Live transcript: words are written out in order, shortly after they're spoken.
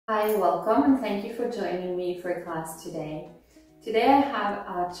Hi, welcome and thank you for joining me for class today. Today I have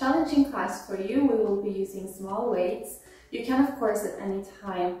a challenging class for you. We will be using small weights. You can of course at any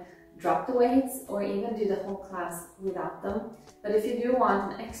time drop the weights or even do the whole class without them. But if you do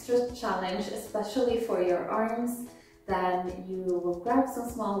want an extra challenge, especially for your arms, then you will grab some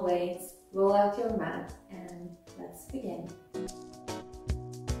small weights, roll out your mat, and let's begin.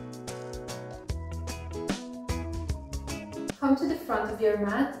 Come to the front of your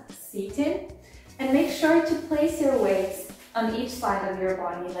mat, seated, and make sure to place your weights on each side of your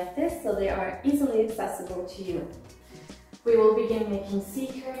body like this so they are easily accessible to you. We will begin making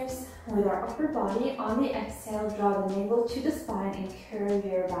C curves with our upper body. On the exhale, draw the navel to the spine and curve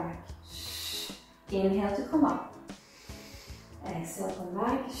your back. Inhale to come up. Exhale, come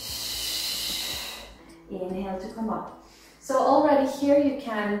back. Inhale to come up. So already here you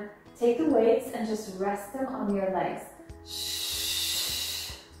can take the weights and just rest them on your legs.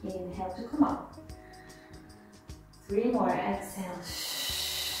 Inhale to come up. 3 more, exhale.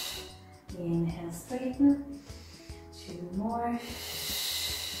 Inhale, straighten. 2 more.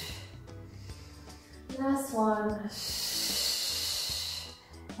 Last one.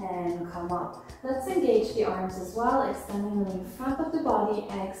 And come up. Let's engage the arms as well, extending them in front of the body.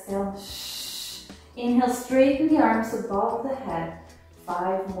 Exhale. Inhale, straighten the arms above the head.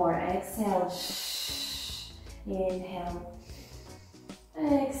 5 more, exhale. Inhale.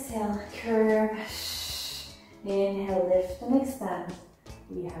 Exhale, curve. Inhale, lift and extend.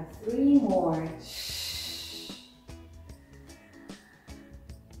 We have 3 more.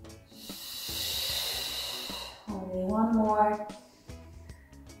 Only 1 more.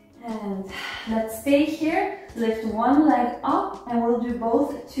 And let's stay here. Lift one leg up and we'll do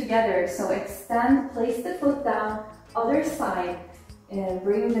both together. So extend, place the foot down, other side. And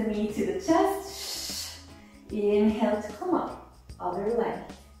bring the knee to the chest. Inhale to come up. Other leg,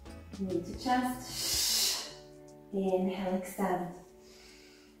 knee to chest, inhale, extend,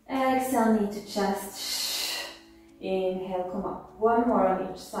 exhale, knee to chest, inhale, come up, 1 more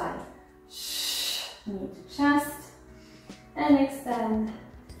on each side, knee to chest, and extend,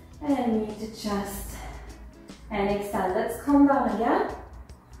 and knee to chest, and extend. Let's come down again,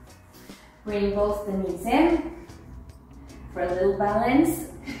 bring both the knees in, for a little balance,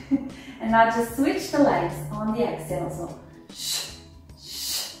 and now just switch the legs on the exhale, so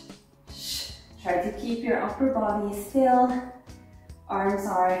try to keep your upper body still. Arms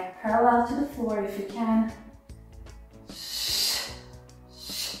are parallel to the floor if you can.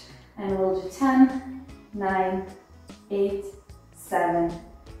 And we'll do 10, 9, 8, 7,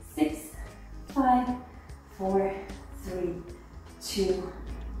 6, 5, 4, 3, 2,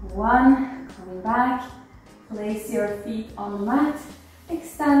 1. Coming back. Place your feet on the mat.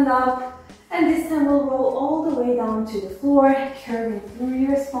 Extend up. And this time we'll roll all the way down to the floor, curving through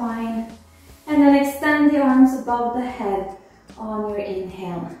your spine. And then extend the arms above the head on your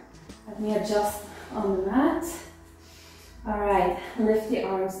inhale. Let me adjust on the mat. All right, lift the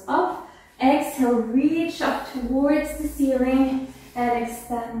arms up. Exhale, reach up towards the ceiling and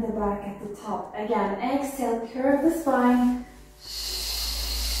extend the back at the top. Again, exhale, curve the spine.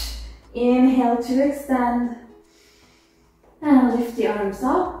 Inhale to extend. And lift the arms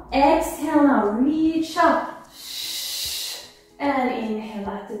up. Exhale, now reach up. And inhale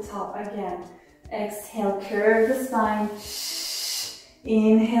at the top again. Exhale, curve the spine.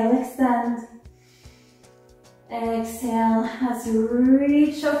 Inhale, extend. Exhale as you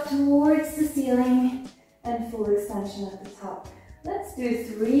reach up towards the ceiling and full extension at the top. Let's do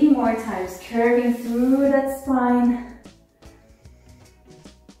 3 more times, curving through that spine.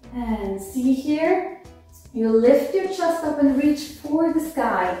 And see here, you lift your chest up and reach for the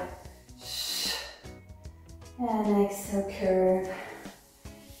sky. And exhale, curve.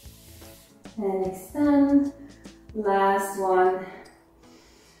 And extend. Last one.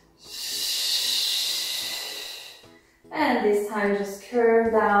 And this time just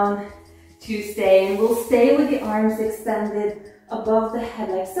curve down to stay. And we'll stay with the arms extended above the head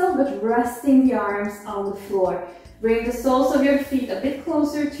like so, but resting the arms on the floor. Bring the soles of your feet a bit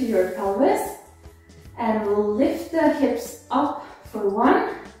closer to your pelvis. And we'll lift the hips up for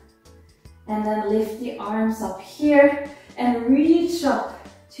 1. And then lift the arms up here and reach up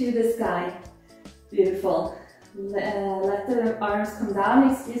to the sky. Beautiful. Let the arms come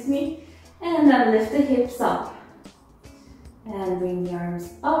down, excuse me. And then lift the hips up. And bring the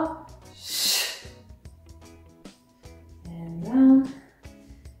arms up. And down.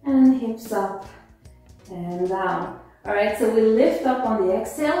 And hips up. And down. Alright, so we lift up on the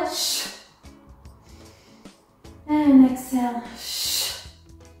exhale. And exhale.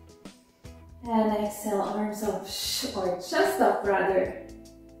 And exhale, arms up, or chest up rather.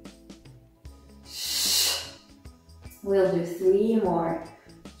 We'll do 3 more.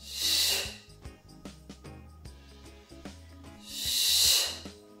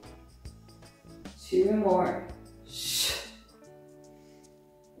 2 more.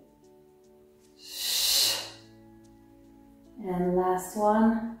 And last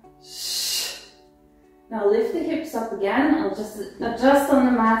one. Now lift the hips up again. I'll just adjust on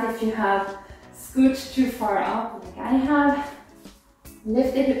the mat if you have scooched too far up like I have.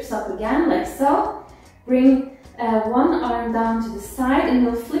 Lift the hips up again like so. Bring one arm down to the side and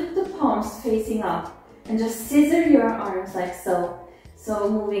you'll flip the palms facing up. And just scissor your arms like so. So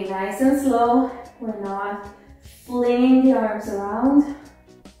moving nice and slow. We're not flinging the arms around.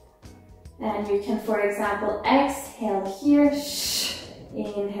 And you can, for example, exhale here.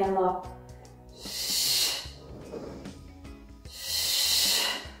 Inhale up.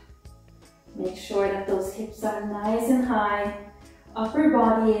 Make sure that those hips are nice and high. Upper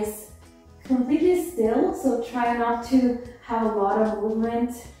body is completely still, so try not to have a lot of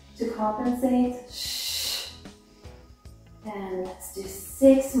movement to compensate. And let's do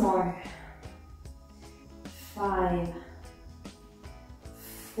 6 more. 5,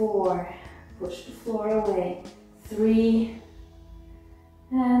 4, push the floor away. 3,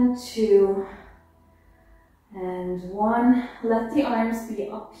 and 2, and 1. Let the arms be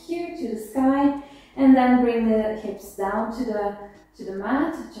up here to the sky, and then bring the hips down to the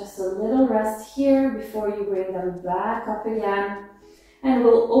mat. Just a little rest here before you bring them back up again. And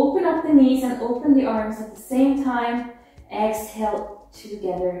we'll open up the knees and open the arms at the same time. Exhale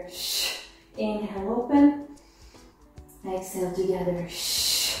together. Inhale, open. Exhale together.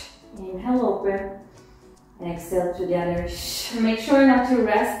 Inhale, open. Exhale together. Make sure not to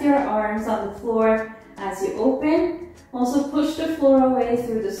rest your arms on the floor as you open. Also push the floor away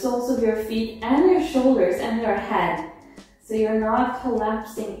through the soles of your feet and your shoulders and your head. So you're not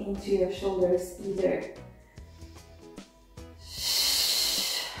collapsing into your shoulders either.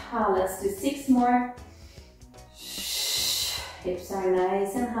 Let's do 6 more. Hips are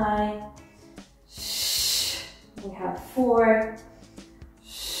nice and high. We have 4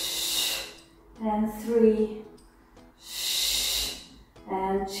 and 3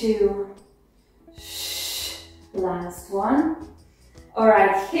 and 2. Last one.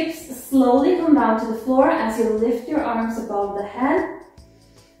 Alright, hips slowly come down to the floor as you lift your arms above the head.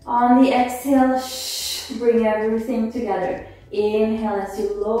 On the exhale, bring everything together. Inhale as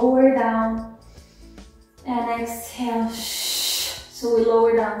you lower down. And exhale. So we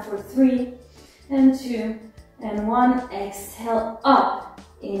lower down for 3 and 2 and 1. Exhale up.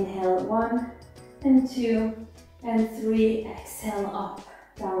 Inhale 1 and 2 and 3. Exhale up.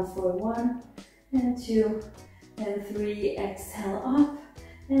 Down for 1 and 2 and 3. Exhale up.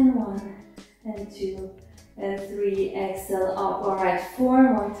 And 1 and 2 and 3. Exhale up. Alright, 4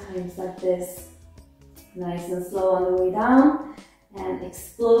 more times like this. Nice and slow on the way down and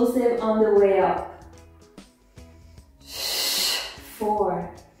explosive on the way up. 4,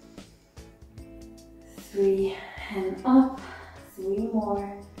 3, and up. 3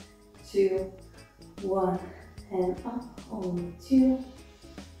 more. 2, 1, and up. Only 2,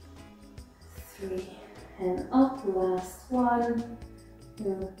 3, and up. Last 1,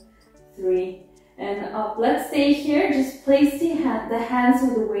 2, 3, and up. Let's stay here. Just place the hands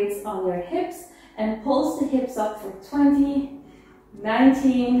with the weights on your hips and pulse the hips up for 20,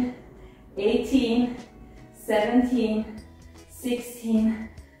 19, 18, 17, 16,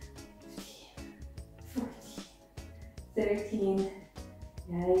 15, 14, 13,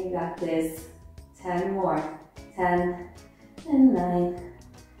 yeah, you got this. 10 more. 10 and 9,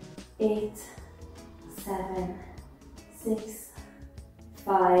 8, 7, 6,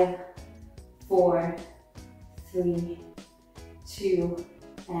 5, 4, 3, 2,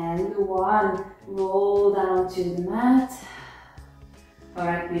 and 1. Roll down to the mat.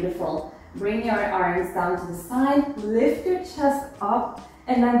 Alright, beautiful. Bring your arms down to the side, lift your chest up,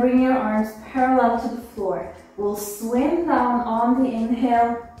 and then bring your arms parallel to the floor. We'll swim down on the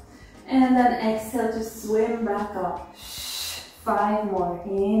inhale, and then exhale to swim back up. 5 more.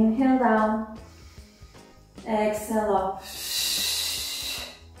 Inhale down, exhale up,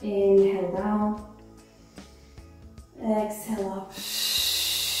 inhale down, exhale up,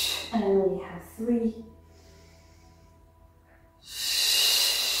 and we have 3,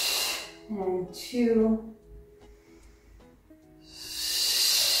 and 2,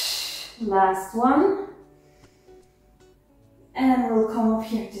 last one, and we'll come up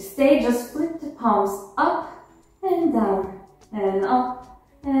here to stay. Just flip the palms up and down, and up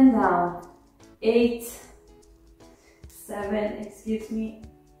and down. 8, 7, excuse me,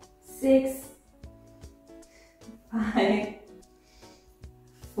 6, 5,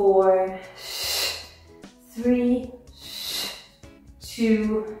 4, 3,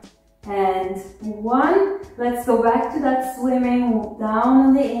 2, and 1. Let's go back to that swimming, down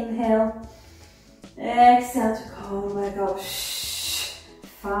on the inhale. Exhale to come back up.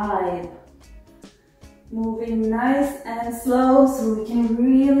 5. Moving nice and slow so we can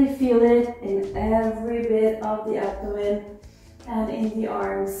really feel it in every bit of the abdomen and in the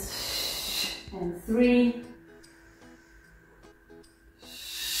arms. And 3,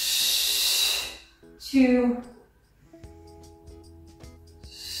 2,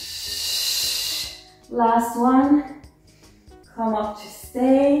 last one. Come up to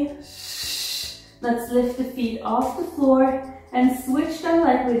stay. Let's lift the feet off the floor and switch them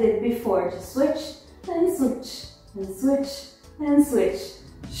like we did before. Just switch and switch and switch and switch.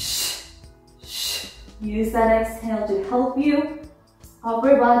 Use that exhale to help you.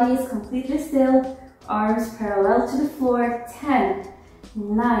 Upper body is completely still. Arms parallel to the floor. 10,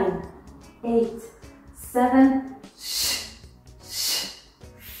 9, 8, 7,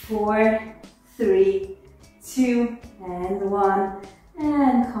 4, 3, 2, and 1.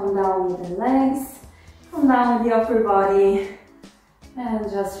 And come down with the legs. Come down with the upper body.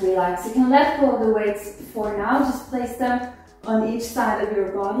 And just relax. You can let go of the weights for now. Just place them on each side of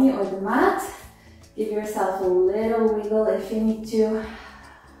your body or the mat. Give yourself a little wiggle if you need to.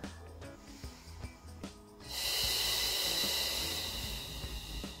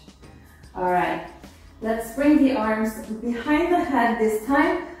 Alright, let's bring the arms behind the head this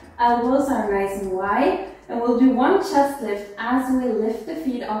time. Elbows are nice and wide. And we'll do one chest lift as we lift the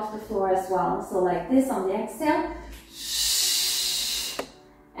feet off the floor as well. So like this on the exhale.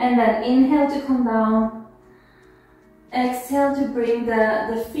 And then inhale to come down. Exhale to bring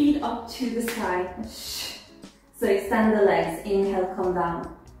the feet up to the sky. So extend the legs. Inhale, come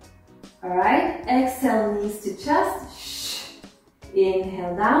down. Alright, exhale, knees to chest.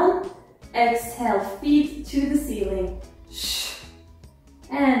 Inhale down. Exhale, feet to the ceiling.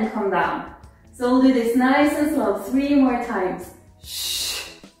 And come down. So we'll do this nice and slow. 3 more times.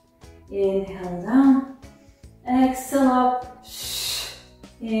 Inhale down. Exhale up.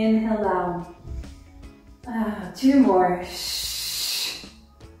 Inhale down. 2 more.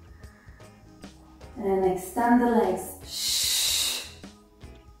 And extend the legs.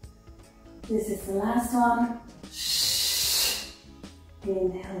 This is the last one.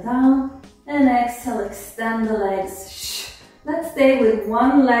 Inhale down. And exhale, extend the legs. Let's stay with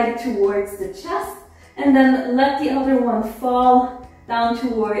one leg towards the chest. And then let the other one fall down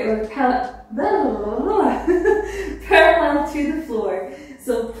toward or parallel to the floor.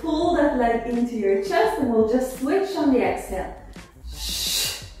 So pull that leg into your chest and we'll just switch on the exhale.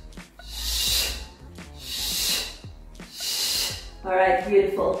 Alright,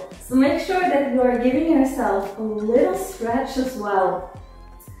 beautiful. So make sure that you are giving yourself a little stretch as well.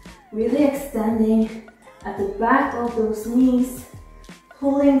 Really extending at the back of those knees,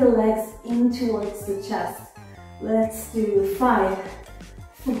 pulling the legs in towards the chest. Let's do 5,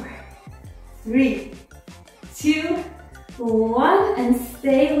 4, 3, 2, 1, and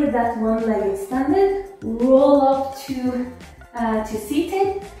stay with that one leg extended. Roll up to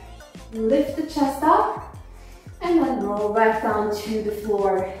seated, lift the chest up, and then roll back down to the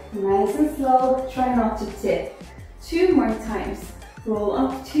floor. Nice and slow, try not to tip. 2 more times. Roll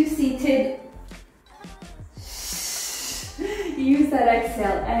up to seated. Use that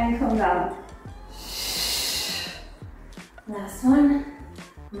exhale and come down. Last one.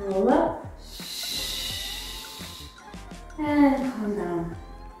 Roll up. And come down.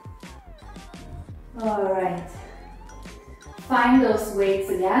 Alright. Find those weights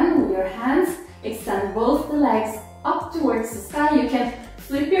again with your hands. Extend both the legs up towards the sky. You can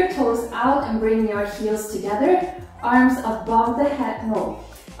flip your toes out and bring your heels together. Arms above the head. No.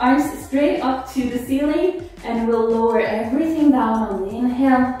 Arms straight up to the ceiling. And we'll lower everything down on the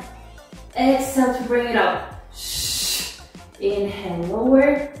inhale. Exhale to bring it up. Inhale,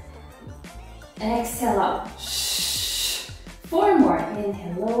 lower. Exhale up. 4 more.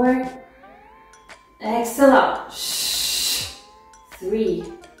 Inhale, lower. Exhale up. 3.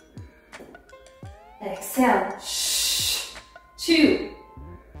 Exhale. 2.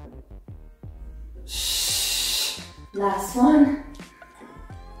 Last one.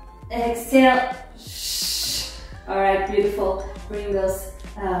 Exhale. Alright, beautiful. Bring those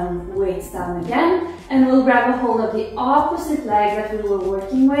weights down again. And we'll grab a hold of the opposite leg that we were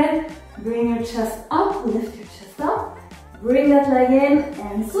working with. Bring your chest up, lift your chest up. Bring that leg in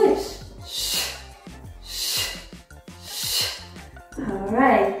and switch.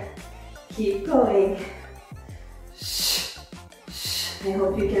 Alright, keep going. I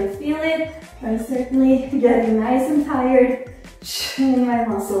hope you can feel it. I'm certainly getting nice and tired in my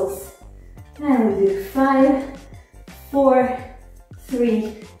muscles. And we do 5, 4,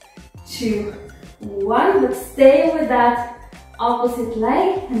 3, 2, 1. But stay with that opposite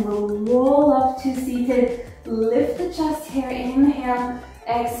leg and we'll roll up to seated. Lift the chest here, inhale,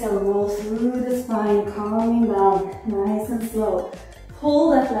 exhale, roll through the spine, calming down, nice and slow.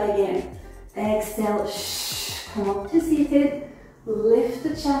 Pull that leg in, exhale, come up to seated, lift the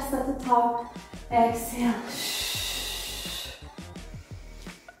chest at the top, exhale,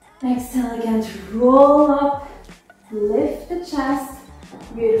 exhale again to roll up, lift the chest,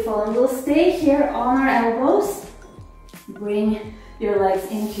 beautiful, and we'll stay here on our elbows, bring your legs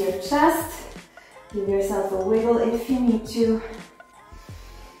into your chest, give yourself a wiggle if you need to.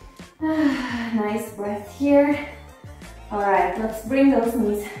 Nice breath here. All right, let's bring those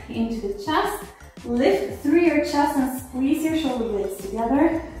knees into the chest. Lift through your chest and squeeze your shoulder blades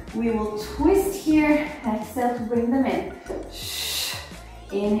together. We will twist here. Exhale to bring them in.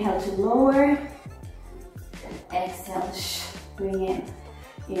 Inhale to lower. Exhale, bring in.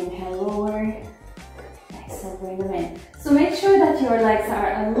 Inhale, lower. Exhale, bring them in. So make sure that your legs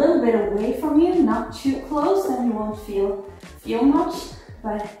are a little bit away from you, not too close, and you won't feel much,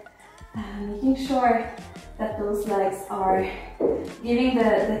 but making sure that those legs are giving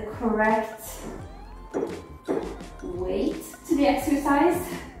the correct weight to the exercise.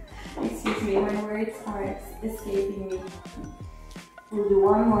 Excuse me, my words are escaping me. We'll do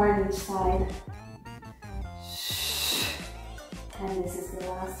one more on each side. And this is the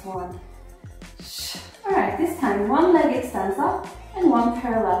last one. Alright, this time one leg extends up and one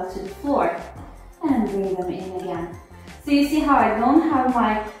parallel to the floor. And bring them in again. So you see how I don't have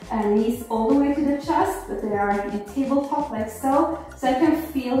my knees all the way to the chest, but they are in tabletop like so. So I can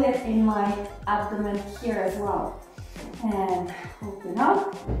feel it in my abdomen here as well. And open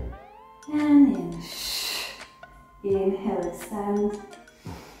up and in. Inhale, extend.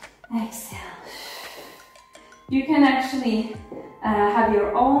 Exhale. You can actually have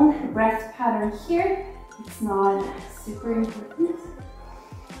your own breath pattern here. It's not super important.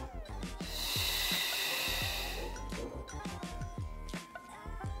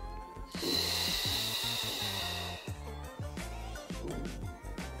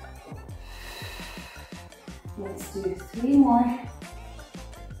 Let's do 3 more.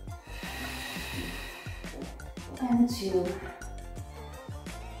 And 2.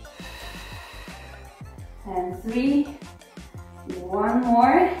 And 3. 1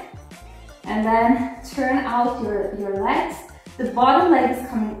 more. And then turn out your legs. The bottom leg is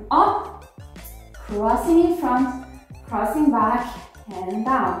coming up, crossing in front, crossing back and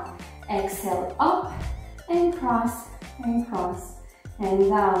down. Exhale up and cross and cross and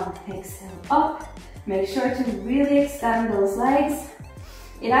down. Exhale up. Make sure to really extend those legs.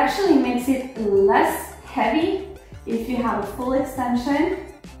 It actually makes it less heavy if you have a full extension.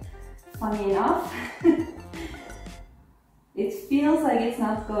 Funny enough. It feels like it's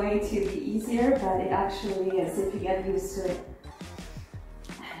not going to be easier, but it actually is if you get used to it.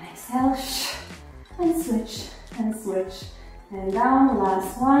 And exhale, and switch, and down.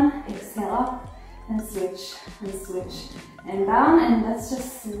 Last one. Exhale up, and switch, and down. And let's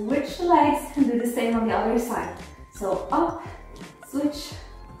just switch the legs and do the same on the other side. So up, switch,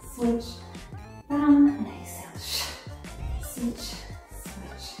 down, and exhale, switch,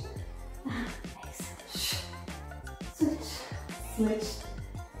 down, exhale, switch,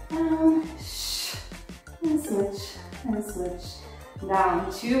 down, and switch,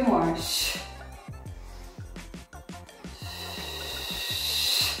 down. 2 more.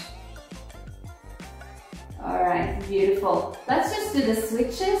 All right, beautiful. Let's just do the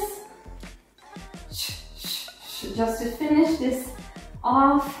switches. Just to finish this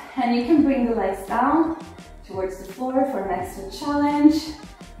off, and you can bring the legs down towards the floor for an extra challenge,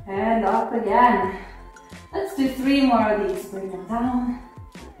 and up again. Let's do 3 more of these. Bring them down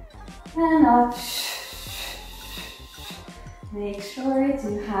and up. Make sure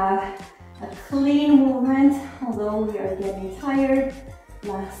to have a clean movement, although we are getting tired.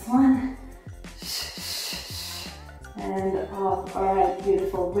 Last one. And up. All right,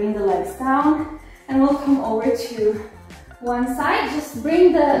 beautiful. Bring the legs down, and we'll come over to one side. Just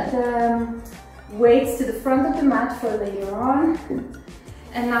bring the weights to the front of the mat for later on.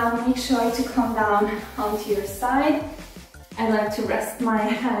 And now make sure to come down onto your side. I like to rest my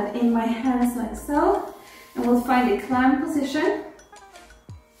head in my hands like so. And we'll find a clamp position.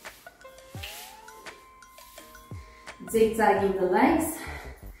 Zigzagging the legs.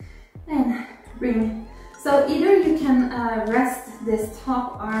 And bring. So either you can rest this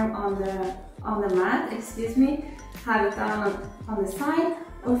top arm on the mat, have it down on the side,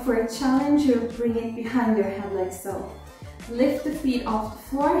 or for a challenge, you bring it behind your head like so. Lift the feet off the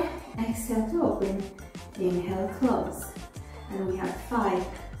floor, exhale to open, inhale, close. And we have 5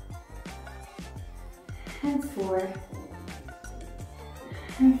 and 4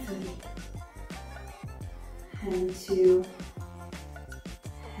 and 3 and 2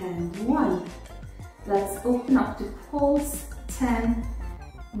 and 1. Let's open up to pulse. 10,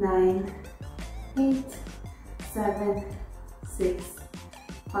 9, 8, 7, 6,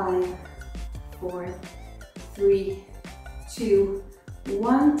 5, 4, 3, 2,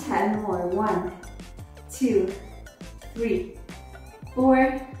 1. 10 more. 1, 2, 3,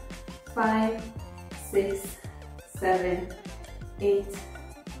 4, 5, 6, 7, 8,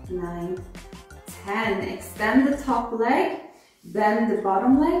 9, 10. Extend the top leg, bend the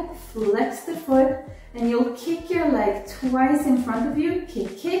bottom leg, flex the foot, and you'll kick your leg twice in front of you.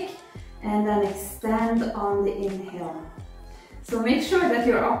 Kick, kick, and then extend on the inhale. So make sure that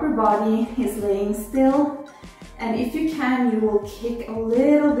your upper body is laying still, and if you can, you will kick a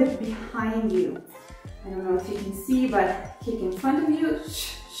little bit behind you. I don't know if you can see, but kick in front of you,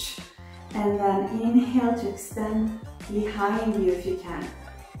 and then inhale to extend behind you if you can.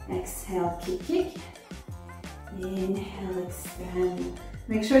 Exhale, kick, kick. Inhale, extend.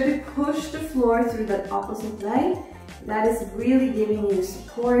 Make sure to push the floor through that opposite leg. That is really giving you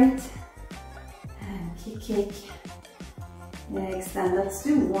support. And kick, kick. Extend. Let's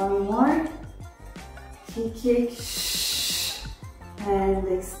do one more. Kick, kick. And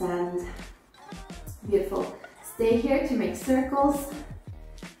extend. Beautiful. Stay here to make circles.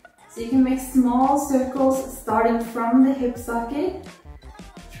 So you can make small circles starting from the hip socket.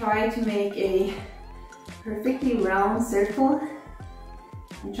 Try to make a perfectly round circle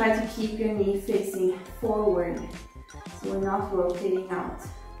and try to keep your knee facing forward so we're not rotating out.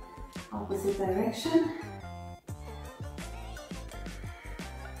 Opposite direction.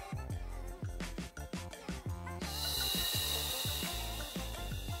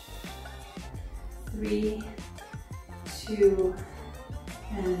 Three, 2,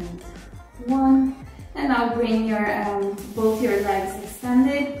 and 1. And now bring your both your legs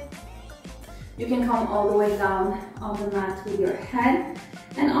extended. You can come all the way down on the mat with your head.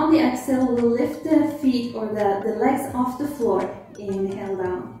 And on the exhale, we'll lift the feet or the legs off the floor. Inhale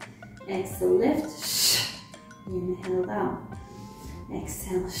down. Exhale, lift. Inhale down.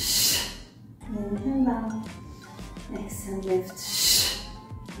 Exhale. Inhale down. Exhale, lift.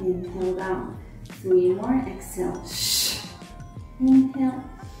 Inhale down. 3 more. Exhale. Inhale.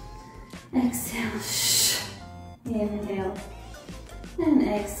 Exhale. Inhale. And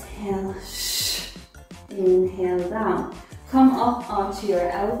exhale. Inhale down. Come up onto your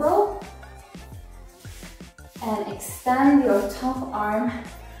elbow and extend your top arm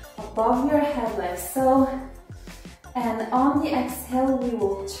above your head like so. And on the exhale, we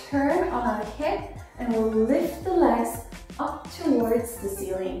will turn on our hip and we'll lift the legs up towards the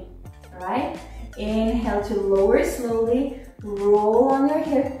ceiling. Alright? Inhale to lower slowly, roll on your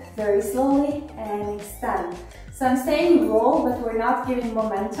hip very slowly and extend. So I'm saying roll, but we're not giving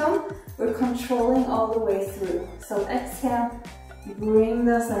momentum. We're controlling all the way through. So exhale, bring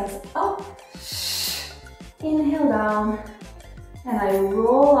those legs up. Inhale down. And I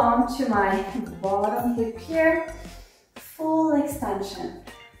roll onto my bottom hip here. Full extension.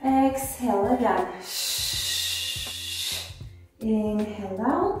 Exhale again. Inhale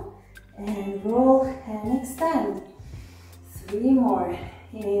down. And roll and extend. 3 more.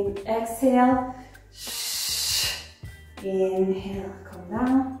 Exhale. Inhale, come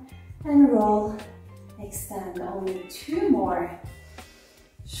down and roll, extend. Only 2 more.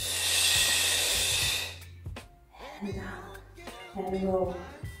 And down and roll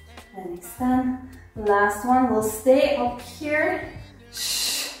and extend. Last one, we'll stay up here.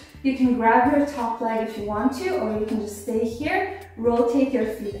 You can grab your top leg if you want to, or you can just stay here. Rotate your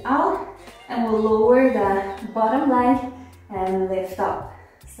feet out and we'll lower the bottom leg and lift up.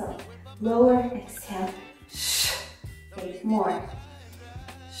 So lower, exhale. 8 more. And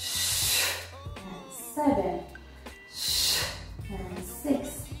 7. And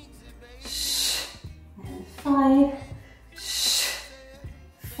 6. And 5.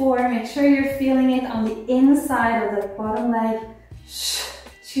 4. Make sure you're feeling it on the inside of the bottom leg.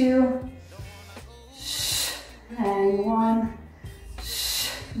 2. And 1.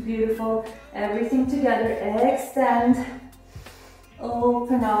 Beautiful. Everything together. Extend.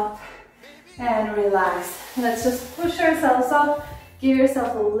 Open up. And relax. Let's just push ourselves up. Give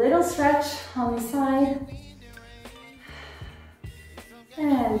yourself a little stretch on the side.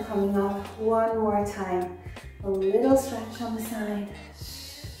 And coming up one more time. A little stretch on the side.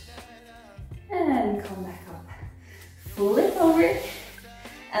 And come back up. Flip over.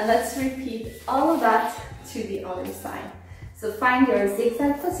 And let's repeat all of that to the other side. So find your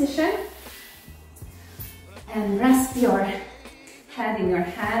zigzag position. And rest your head in your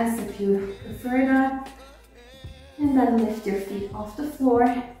hands if you prefer that. And then lift your feet off the floor,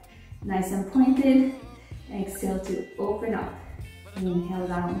 nice and pointed. Exhale to open up. Inhale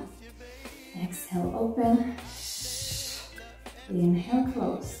down. Exhale, open. Inhale,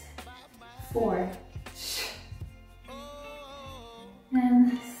 close. 4.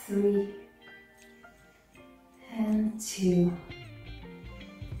 And 3. And 2.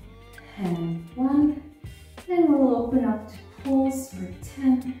 And 1. And we'll open up to pulse for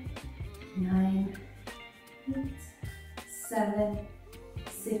 10, 9, 8, 7,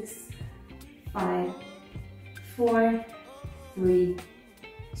 6, 5, 4, 3,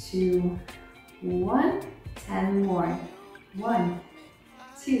 2, 1. 10 more. 1,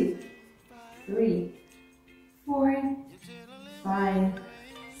 2, 3, 4, 5,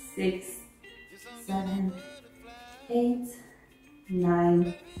 6, 7, 8,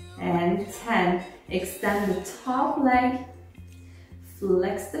 9, and 10. Extend the top leg.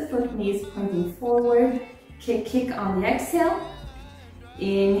 Flex the foot, knees pointing forward. Kick on the exhale.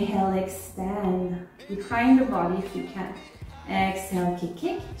 Inhale, extend behind the body if you can. Exhale,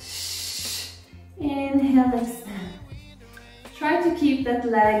 kick. Inhale, extend. Try to keep that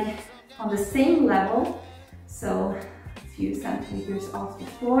leg on the same level, so a few centimeters off the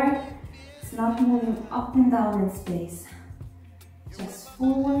floor. It's not moving up and down in space. Just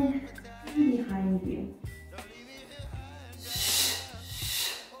forward and behind you.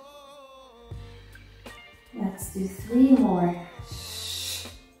 Let's do 3 more.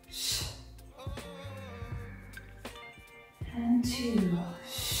 And 2.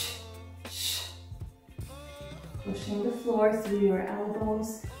 Pushing the floor through your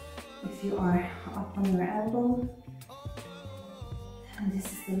elbows if you are up on your elbow. And this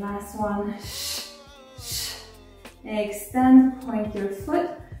is the last one. Extend, point your foot.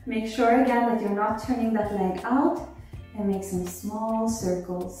 Make sure again that you're not turning that leg out, and make some small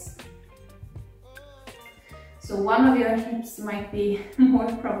circles. So one of your hips might be more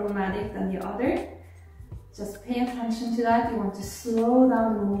problematic than the other. Just pay attention to that. You want to slow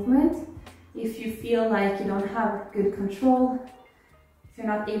down the movement. If you feel like you don't have good control, if you're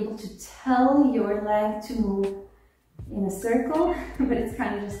not able to tell your leg to move in a circle, but it's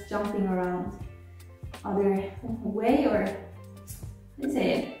kind of just jumping around other way, or let's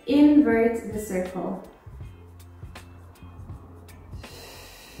say invert the circle.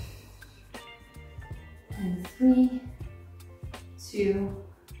 And 3, 2,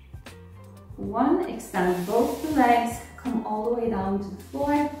 1. Extend both the legs, come all the way down to the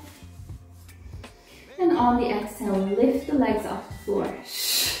floor. And on the exhale, lift the legs off the floor.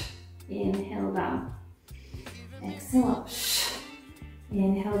 Inhale down. Exhale up.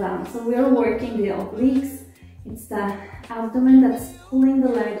 Inhale down. So we're working the obliques. It's the abdomen that's pulling the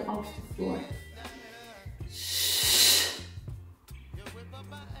leg off the floor.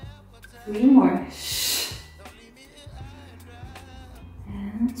 3 more.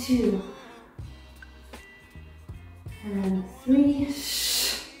 And 2. And 3.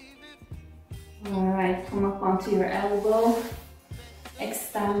 Alright, come up onto your elbow.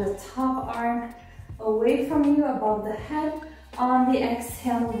 Extend the top arm away from you above the head. On the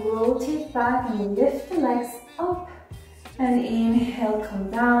exhale, rotate back and lift the legs up. And inhale,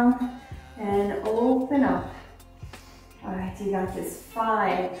 come down and open up. Alright, you got this.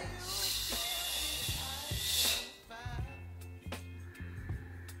 5.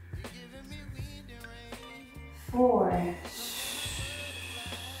 4.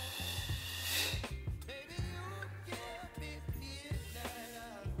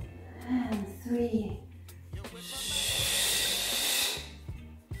 And 3.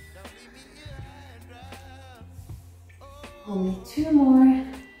 Only 2 more.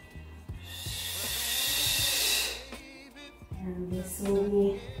 And this will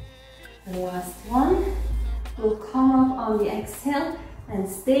be the last one. We'll come up on the exhale and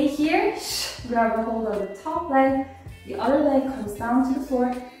stay here. Grab a hold of the top leg. The other leg comes down to the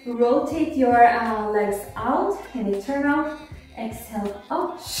floor. Rotate your legs out and you turn out. Exhale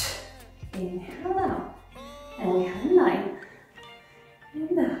up. Inhale down. And we have 9. And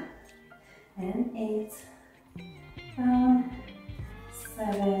down. And 8. Down.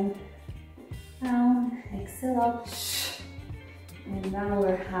 7. Down. Exhale up. And now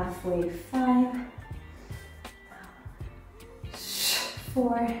we're halfway. 5.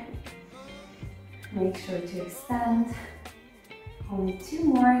 4. Make sure to extend. Only 2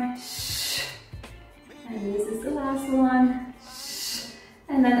 more. And this is the last one.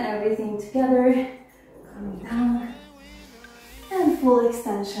 And then everything together. Coming down. And full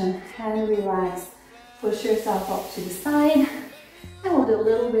extension. And relax. Push yourself up to the side. And we'll do a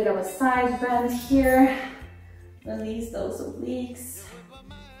little bit of a side bend here. Release those obliques.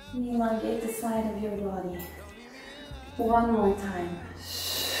 Elongate the side of your body. One more time.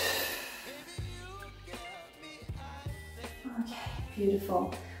 Okay,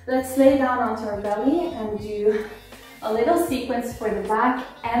 beautiful. Let's lay down onto our belly and do a little sequence for the back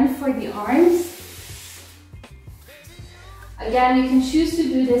and for the arms. Again, you can choose to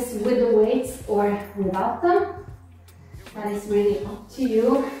do this with the weights or without them. That is really up to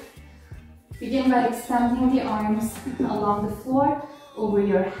you. Begin by extending the arms along the floor over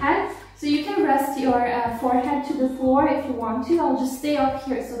your head. So you can rest your forehead to the floor if you want to. I'll just stay up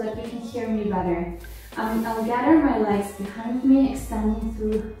here so that you can hear me better. I'll gather my legs behind me, extending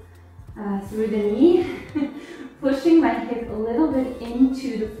through the knee, pushing my hip a little bit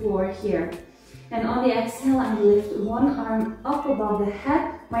into the floor here. And on the exhale, I lift one arm up above the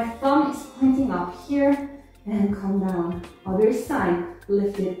head. My thumb is pointing up here and come down. Other side,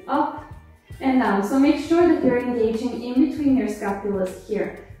 lift it up and down. So make sure that you're engaging in between your scapulas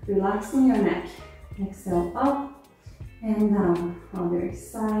here, relaxing your neck. Exhale up and down. Other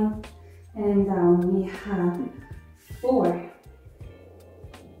side and down. We have 4.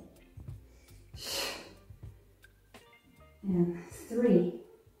 And 3.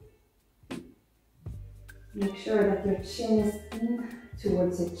 Make sure that your chin is in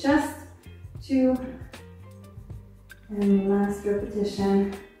towards your chest. 2. And last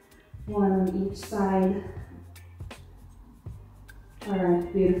repetition, 1 on each side.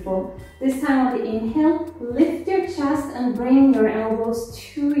 Alright, beautiful. This time on the inhale, lift your chest and bring your elbows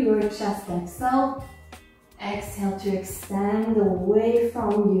to your chest like so. Exhale to extend away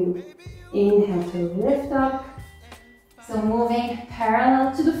from you. Inhale to lift up. So moving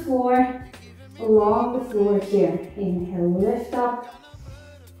parallel to the floor, along the floor here. Inhale, lift up.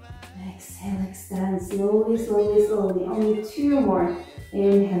 Exhale, extend slowly, slowly, slowly. Only 2 more.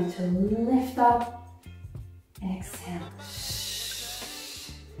 Inhale to lift up. Exhale.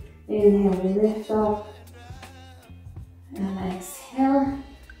 Inhale, lift up. And exhale.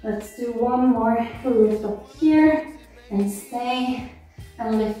 Let's do one more. Lift up here and stay.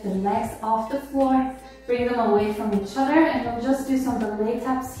 And lift the legs off the floor. Bring them away from each other. And we'll just do some belay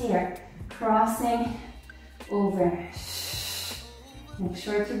taps here. Crossing over. Make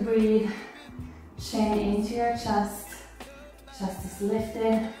sure to breathe. Chin into your chest. Chest is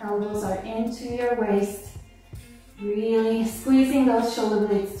lifted. Elbows are into your waist. Really squeezing those shoulder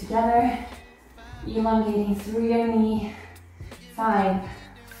blades together. Elongating through your knee. 5,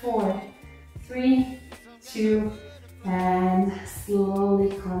 4, 3, 2, and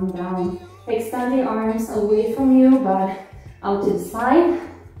slowly come down. Extend the arms away from you, but out to the side.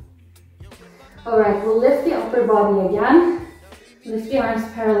 Alright, we'll lift the upper body again. Lift the arms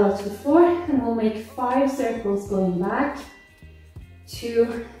parallel to the floor, and we'll make 5 circles going back.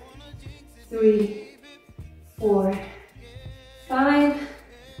 2, 3, 4, 5.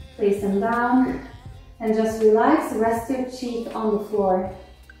 Place them down, and just relax. Rest your cheek on the floor.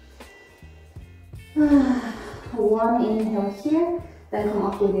 1 inhale here, then come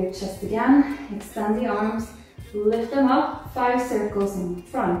up with your chest again. Extend the arms, lift them up. 5 circles in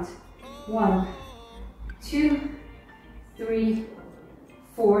front. 1, 2, 3,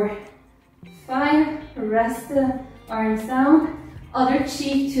 4, 5. Rest the arms down. Other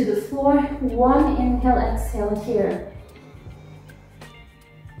cheek to the floor. 1 inhale, exhale here.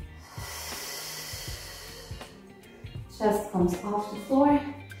 Chest comes off the floor.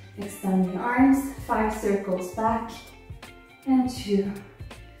 Extend the arms. 5 circles back. And 2,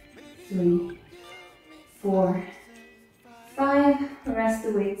 3, 4, 5. Rest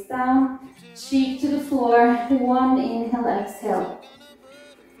the weights down. Cheek to the floor. 1 inhale, exhale.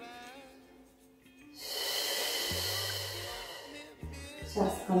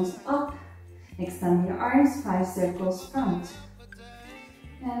 Chest comes up. Extend your arms. 5 circles front.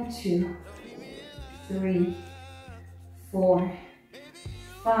 And 2, 3, 4,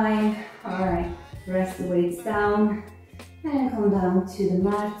 5. Alright. Rest the weights down. And come down to the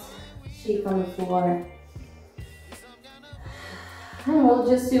mat. Cheek on the floor. And we'll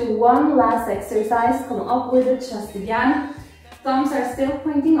just do one last exercise. Come up with the chest again. Thumbs are still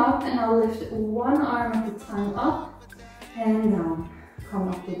pointing up, and I'll lift 1 arm at a time up and down. Come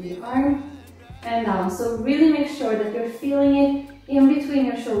up with the arm and down. So really make sure that you're feeling it in between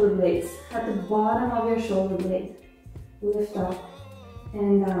your shoulder blades, at the bottom of your shoulder blade. Lift up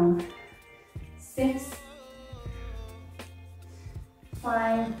and down. 6,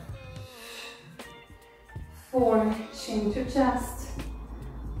 5, 4, chin to chest.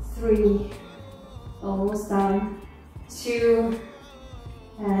 3, almost done. 2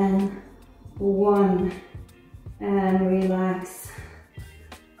 and 1, and relax.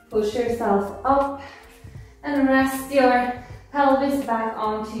 Push yourself up And rest your pelvis back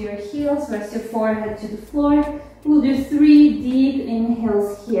onto your heels, rest your forehead to the floor. We'll do 3 deep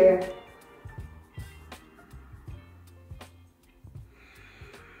inhales here.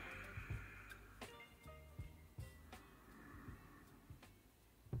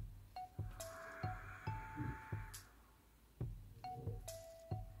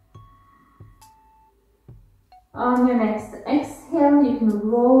 On your next exhale, you can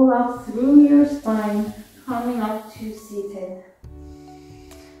roll up through your spine, coming up to seated.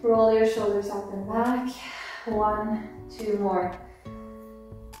 Roll your shoulders up and back. 1, 2 more.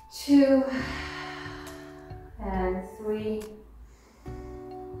 2 and 3.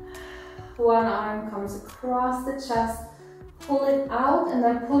 One arm comes across the chest. Pull it out and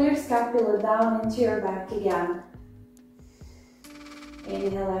then pull your scapula down into your back again.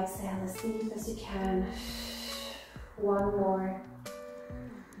 Inhale, exhale as deep as you can. 1 more.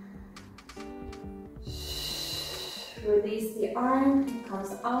 Release the arm, it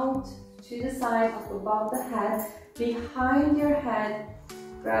comes out to the side, up above the head, behind your head.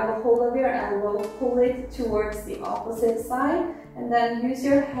 Grab a hold of your elbow, pull it towards the opposite side, and then use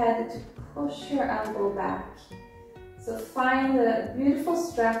your head to push your elbow back. So find a beautiful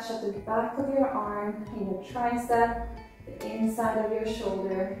stretch at the back of your arm, in your tricep, the inside of your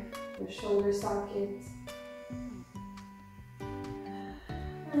shoulder socket.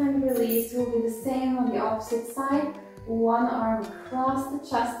 And release. We'll do the same on the opposite side. One arm across the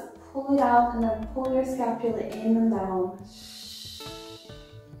chest, pull it out, and then pull your scapula in and down.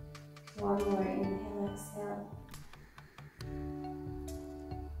 1 more inhale, exhale.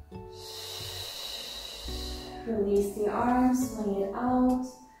 Release the arms, swing it out,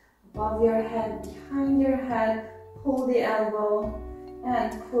 above your head, behind your head, pull the elbow,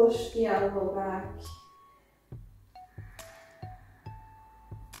 and push the elbow back.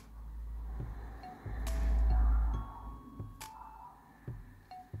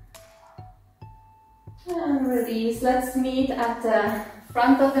 And release. Let's meet at the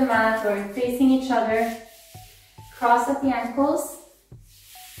front of the mat or facing each other. Cross at the ankles.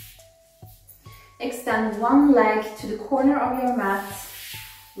 Extend one leg to the corner of your mat,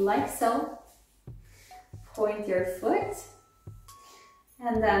 like so. Point your foot.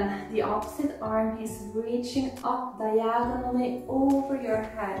 And then the opposite arm is reaching up diagonally over your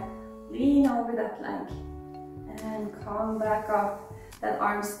head. Lean over that leg. And come back up. That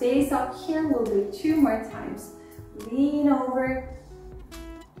arm stays up here. We'll do it 2 more times. Lean over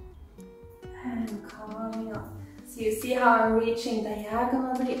and coming up. So you see how I'm reaching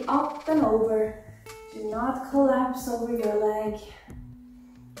diagonally up and over. Do not collapse over your leg.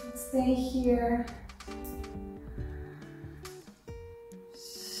 Stay here.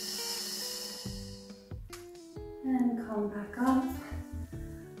 And come back up.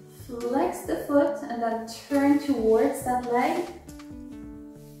 Flex the foot and then turn towards that leg.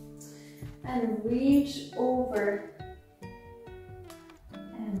 And reach over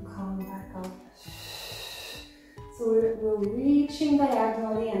and come back up. So we're reaching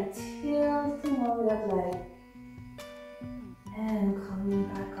diagonally and tilting over that leg. And coming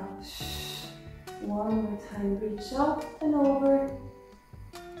back up. 1 more time, reach up and over.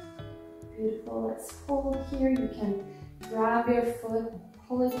 Beautiful, let's hold here. You can grab your foot,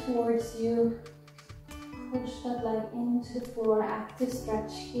 pull it towards you. Push that leg into the floor, active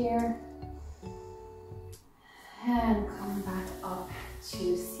stretch here. And come back up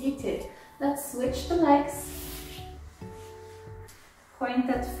to seated. Let's switch the legs. Point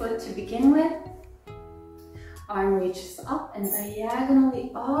that foot to begin with. Arm reaches up and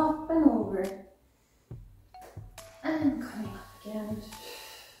diagonally up and over. And coming up again.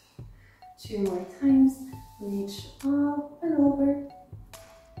 2 more times. Reach up and over.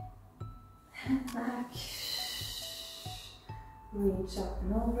 And back. Reach up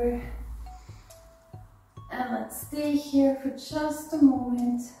and over. And let's stay here for just a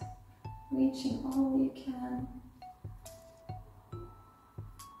moment, reaching all you can.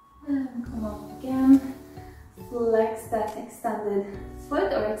 And come up again. Flex that extended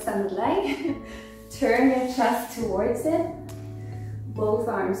foot or extended leg. Turn your chest towards it. Both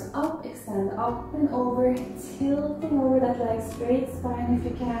arms up, extend up and over, tilting over that leg, straight spine if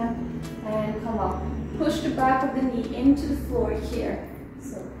you can. And come up. Push the back of the knee into the floor here.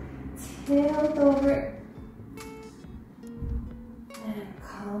 So tilt over.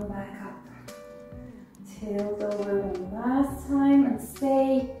 Come back up. Tilt over one last time and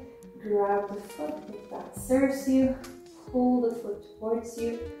stay. Grab the foot if that serves you. Pull the foot towards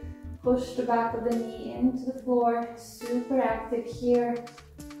you. Push the back of the knee into the floor. Super active here.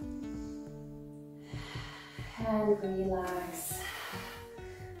 And relax.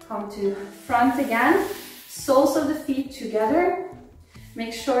 Come to front again. Soles of the feet together.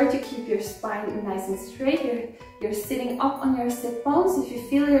 Make sure to keep your spine nice and straight. You're sitting up on your sit bones. If you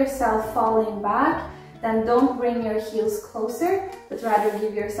feel yourself falling back, then don't bring your heels closer, but rather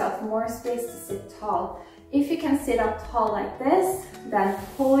give yourself more space to sit tall. If you can sit up tall like this, then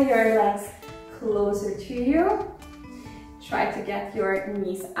pull your legs closer to you. Try to get your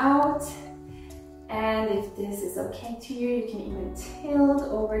knees out. And if this is okay to you, you can even tilt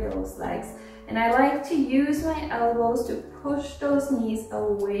over those legs. And I like to use my elbows to push those knees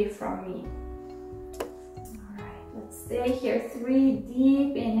away from me. All right, let's stay here. 3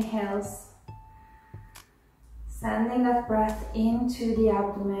 deep inhales. Sending that breath into the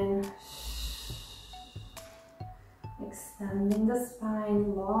abdomen. Extending the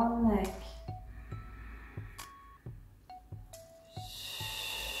spine, long neck.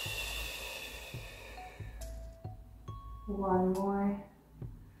 One more.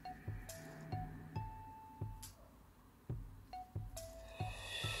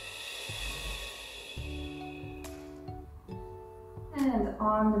 And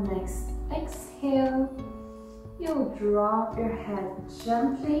on the next exhale, you'll drop your head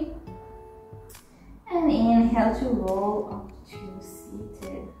gently and inhale to roll up to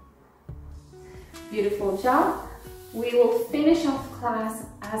seated. Beautiful job. We will finish off class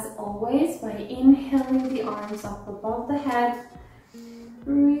as always by inhaling the arms up above the head,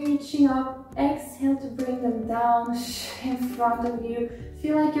 reaching up, exhale to bring them down in front of you.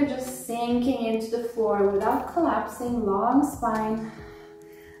 Feel like you're just sinking into the floor without collapsing, long spine.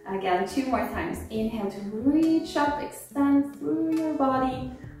 Again, 2 more times. Inhale to reach up, extend through your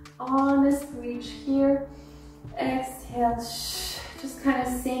body. Honest reach here. Exhale, just kind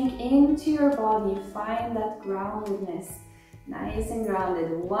of sink into your body. Find that groundedness. Nice and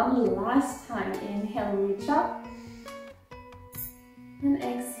grounded. One last time. Inhale, reach up. And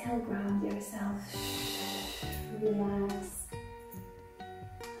exhale, ground yourself. Relax.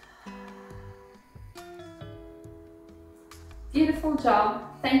 Beautiful job.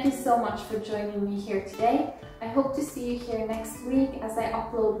 Thank you so much for joining me here today. I hope to see you here next week as I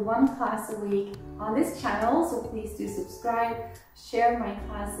upload 1 class a week on this channel, so please do subscribe, share my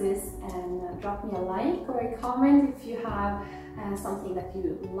classes, and drop me a like or a comment if you have something that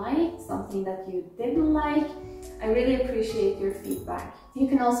you liked, something that you didn't like. I really appreciate your feedback. You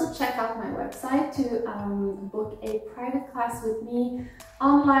can also check out my website to book a private class with me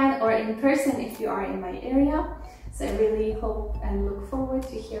online or in person if you are in my area. So I really hope and look forward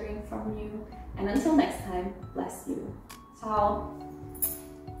to hearing from you. And until next time, bless you. Ciao.